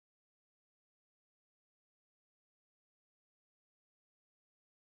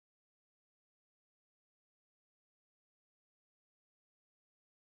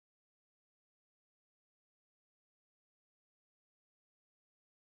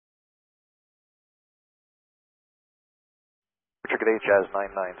Canada Jazz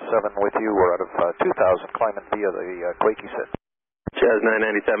 997 with you. We're out of 2000, climbing via the Quakey set. Jazz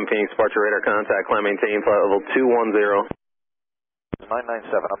 997, Phoenix, departure radar contact, climb maintain, flight level 210. 997,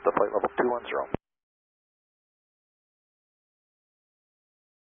 up to flight level 210.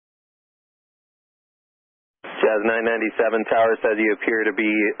 Jazz 997, tower says you appear to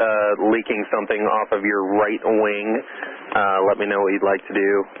be leaking something off of your right wing. Let me know what you'd like to do.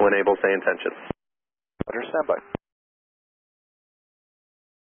 When able, say intention. Roger, standby.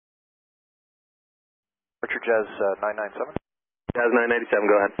 Richard Jazz 997. Jazz 997,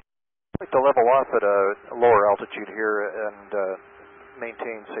 go ahead. I'd like to level off at a lower altitude here and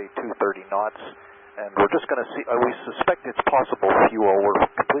maintain, say, 230 knots. And we're just going to see, we suspect it's possible fuel. We're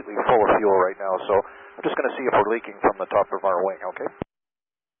completely full of fuel right now, so we're just going to see if we're leaking from the top of our wing, okay?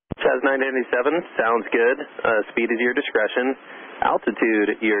 Jazz 997, sounds good. Speed is your discretion.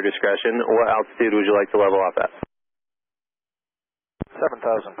 Altitude, your discretion. What altitude would you like to level off at?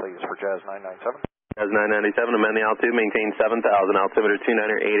 7,000, please, for Jazz 997. Jazz 997, amend the altitude, maintain 7,000, altimeter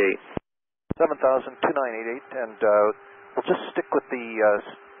 2988. 7,000, 2988, and we'll just stick with the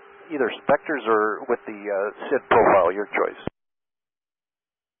either Spectres or with the SID profile, your choice.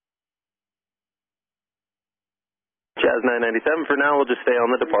 Jazz 997, for now we'll just stay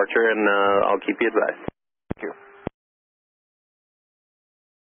on the departure and I'll keep you advised. Thank you.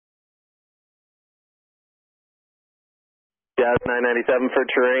 Jazz 997 for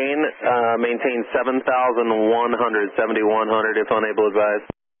terrain, maintain 7,100, 7,100 if unable advised.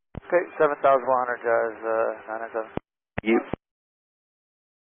 Okay, 7,100 Jazz 997. You.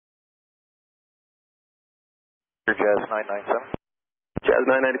 Jazz 997. Jazz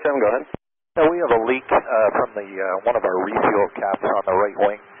 997, go ahead. We have a leak from the one of our refuel caps on the right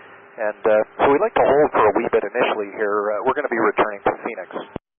wing, and so we'd like to hold for a wee bit initially here. We're going to be returning to Phoenix.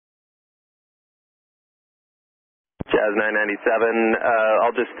 Jazz 997,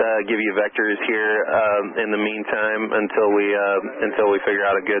 I'll just give you vectors here in the meantime until we figure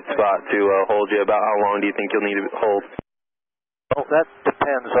out a good spot to hold you. About how long do you think you'll need to hold? Well, that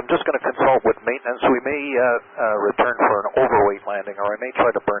depends. I'm just going to consult with maintenance. We may return for an overweight landing, or I may try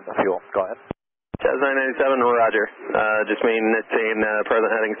to burn the fuel. Go ahead. Jazz 997, roger. Just maintain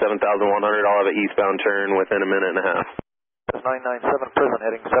present heading 7,100. I'll have an eastbound turn within a minute and a half. Jazz 997, present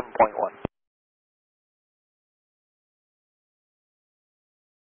heading 7.1.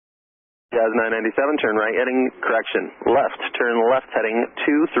 Jazz 997, turn right heading, correction, left, turn left heading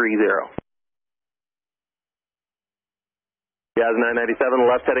 230. Jazz 997,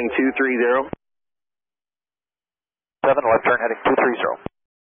 left heading 230. 7, left turn heading 230.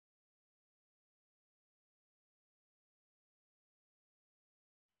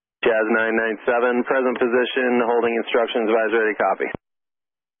 Jazz 997, present position, holding instructions, advise ready, copy.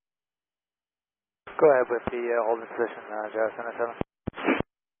 Go ahead with the holding position, Jazz 997.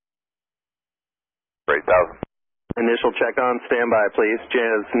 8,000. Initial check on standby, please.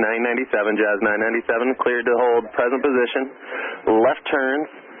 Jazz 997, Jazz 997, cleared to hold present position. Left turn,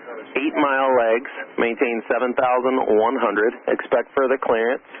 8-mile legs, maintain 7,100. Expect further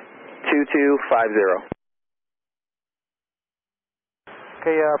clearance, 2250.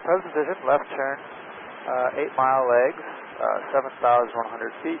 Okay, present position, left turn, 8-mile legs,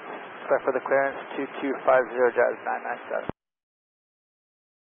 7,100 feet. Expect further clearance, 2250, Jazz 997.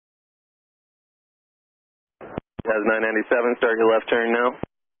 Jazz 997, start your left turn now.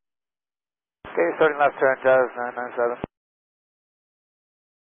 Okay, starting left turn, Jazz 997.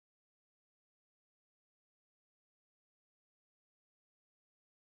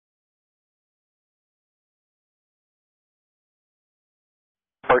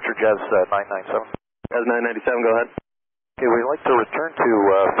 Departure Jazz 997. Jazz 997, go ahead. Okay, we'd like to return to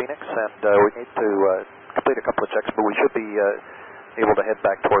Phoenix, and we need to complete a couple of checks, but we should be able to head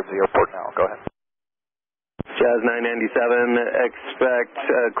back towards the airport now. Go ahead. Jazz 997, expect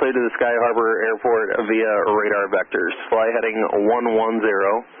clear to the Sky Harbor Airport via radar vectors. Fly heading 110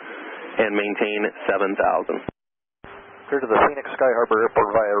 and maintain 7,000. Clear to the Phoenix Sky Harbor Airport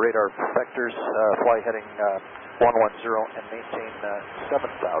via radar vectors. Fly heading 110 and maintain 7,000.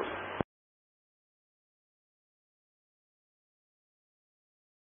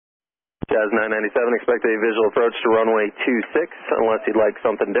 Jazz 997, expect a visual approach to runway 26 unless you'd like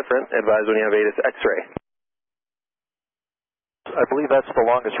something different. Advise when you have ATC X-ray. I believe that's the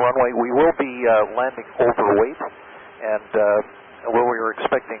longest runway. We will be landing overweight, and we were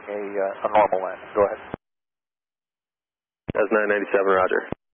expecting a normal landing. Go ahead. Jazz 997, roger.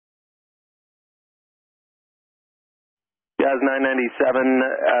 Jazz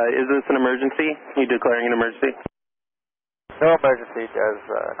 997, is this an emergency? You declaring an emergency? No emergency, Jazz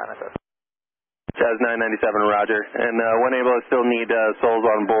 997. Jazz 997, roger. And when able, I still need souls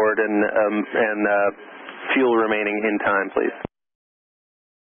on board and fuel remaining in time, please.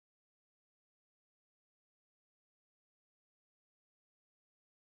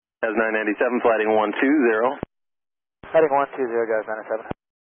 Jazz 997, flighting 120. Heading 120, Jazz 997.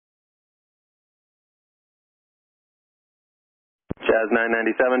 Jazz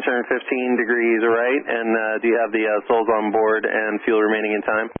 997, turn 15 degrees right, and do you have the souls on board and fuel remaining in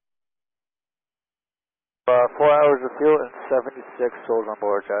time? 4 hours of fuel and 76 souls on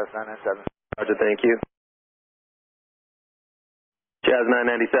board, Jazz 997. Roger, thank you. Jazz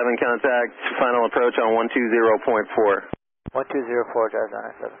 997, contact final approach on 120.4. 1204, Jazz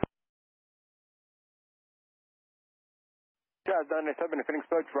 997. Jazz 997, if any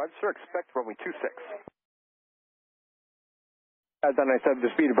approach, roger, sir, expect runway 26. Jazz 997,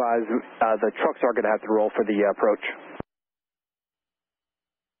 just be advised, the trucks are going to have to roll for the approach.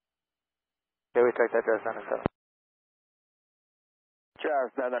 Okay, we checked that, Jazz 997.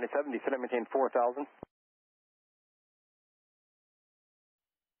 Jazz 997, descend and maintain 4,000.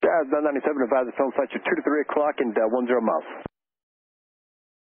 Jazz 997, advise the film flights are 2 to 3 o'clock and 10 miles.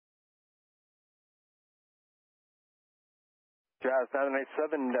 Jazz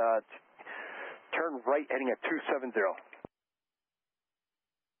 997, turn right heading at 270.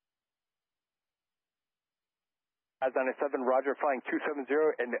 Jazz 997, roger, flying 270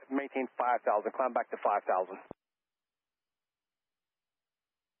 and maintain 5,000, climb back to 5,000.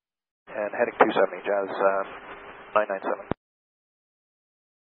 And heading 270, Jazz 997.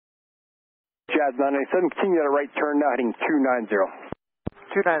 Jazz 997, continue at a right turn now, heading 290.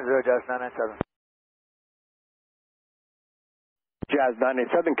 290, Jazz 997. Jazz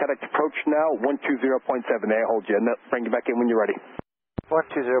 987, contact approach now, 120.7. I hold you, and bring you back in when you're ready.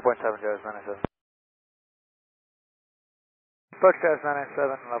 120.7, Jazz 997. Approach Jazz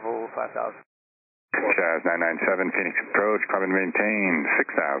 997, level 5,000. Jazz 997, Phoenix approach, climb and maintain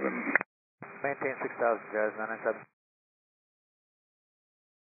 6,000. Maintain 6,000, Jazz 997.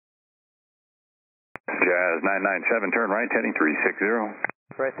 Jazz 997, turn right, heading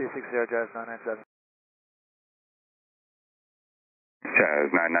 360. Right 360, Jazz 997. Jazz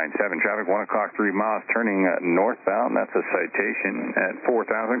 997, traffic 1 o'clock, 3 miles, turning northbound. That's a citation at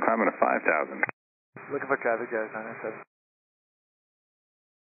 4,000, climbing to 5,000. Looking for traffic, Jazz 997.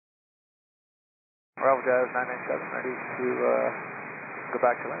 Bravo, Jazz 997, ready to go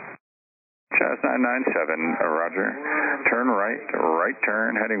back to land. Jazz 997, roger. Turn right, right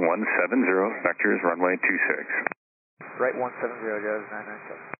turn, heading 170, vectors runway 26. Right 170, Jazz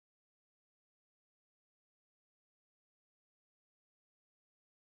 997.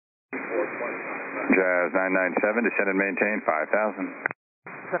 Jazz 997, descend and maintain 5,000.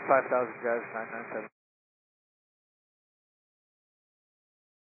 Descend 5,000, Jazz 997.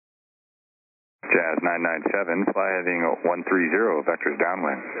 Jazz 997, fly heading 130, vectors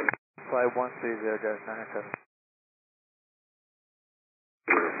downwind. Fly 130, Jazz 997.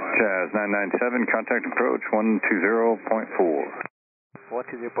 Jazz 997, contact approach 120.4.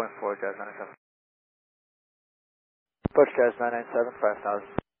 120.4, Jazz 997. Approach Jazz 997,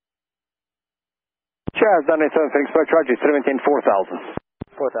 5,000. Jazz 997, Phoenix approach, roger, set maintain 4,000.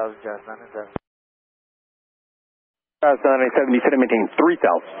 4,000, Jazz 997. Jazz 997, you set maintain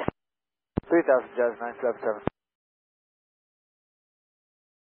 3,000. 3,000, Jazz 977.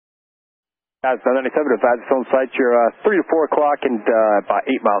 Jazz 997, advise the film flight, you're 3 to 4 o'clock and about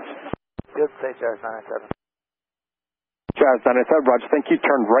 8 miles. Good, say Jazz 997. Jazz 997, roger, thank you,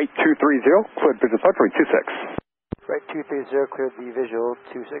 turn right 230, cleared business approach, 26. Right 230, cleared the visual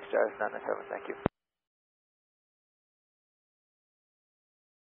 26, Jazz 997, thank you.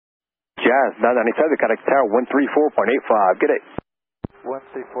 Jazz 997, contact tower 134.85, good day.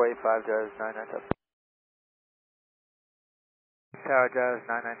 13485, Jazz 997. Tower Jazz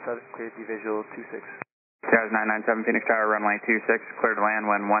 997, cleared the visual 26. Jazz 997, Phoenix Tower, runway 26, clear to land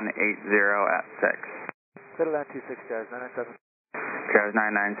when 180 at 6. Clear to land 26, Jazz 997. Jazz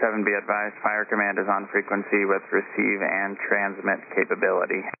 997, be advised, fire command is on frequency with receive and transmit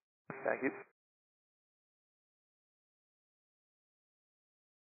capability. Thank you.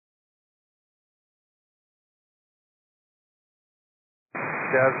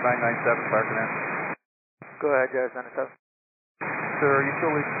 Jazz 997, fire command. Go ahead, Jazz 997. Sir, are you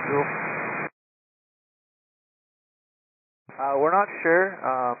still leaving fuel? We're not sure,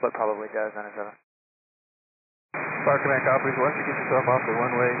 but probably Jazz 997. Fire command copies. Why don't you get yourself off the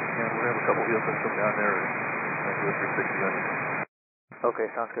runway, and we're going to have a couple vehicles come down there and do a 360 on you.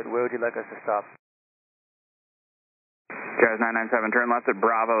 Okay, sounds good. Where would you like us to stop? Jazz 997, turn left at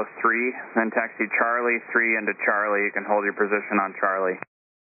Bravo 3, then taxi Charlie 3 into Charlie. You can hold your position on Charlie.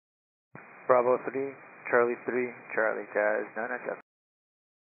 Bravo 3, Charlie 3, Charlie Jazz 997.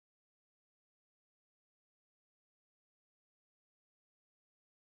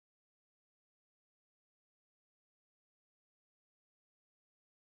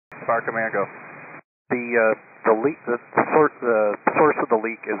 Fire command, go. The leak, the source of the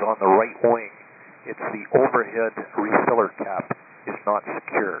leak is on the right wing. It's the overhead refiller cap is not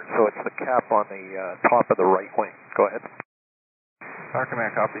secure, so it's the cap on the top of the right wing. Go ahead. Fire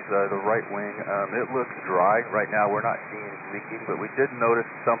command copies the right wing. It looks dry right now. We're not seeing leaking, but we did notice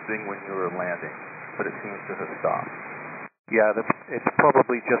something when you were landing, but it seems to have stopped. Yeah, it's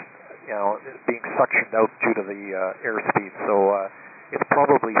probably just being suctioned out due to the airspeed. So it's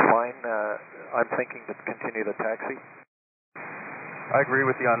probably fine. I'm thinking to continue the taxi. I agree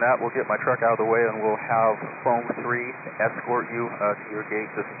with you on that. We'll get my truck out of the way and we'll have foam 3 escort you to your gate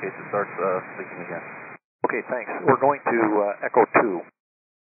just in case it starts leaking again. Okay, thanks. We're going to Echo 2.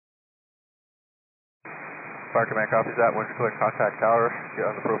 Fire command copies that. We're going to go ahead and contact tower, get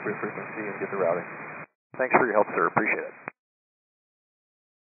on the appropriate frequency, and get the routing. Thanks for your help, sir. Appreciate it.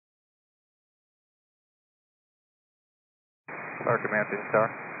 Fire command, Phoenix Tower.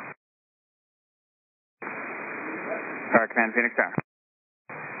 Fire command, Phoenix Tower.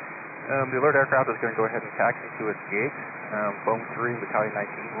 The alert aircraft is going to go ahead and taxi to its gate. Foam 3, Battalion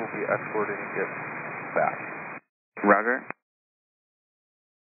 19 will be escorting it back. Roger.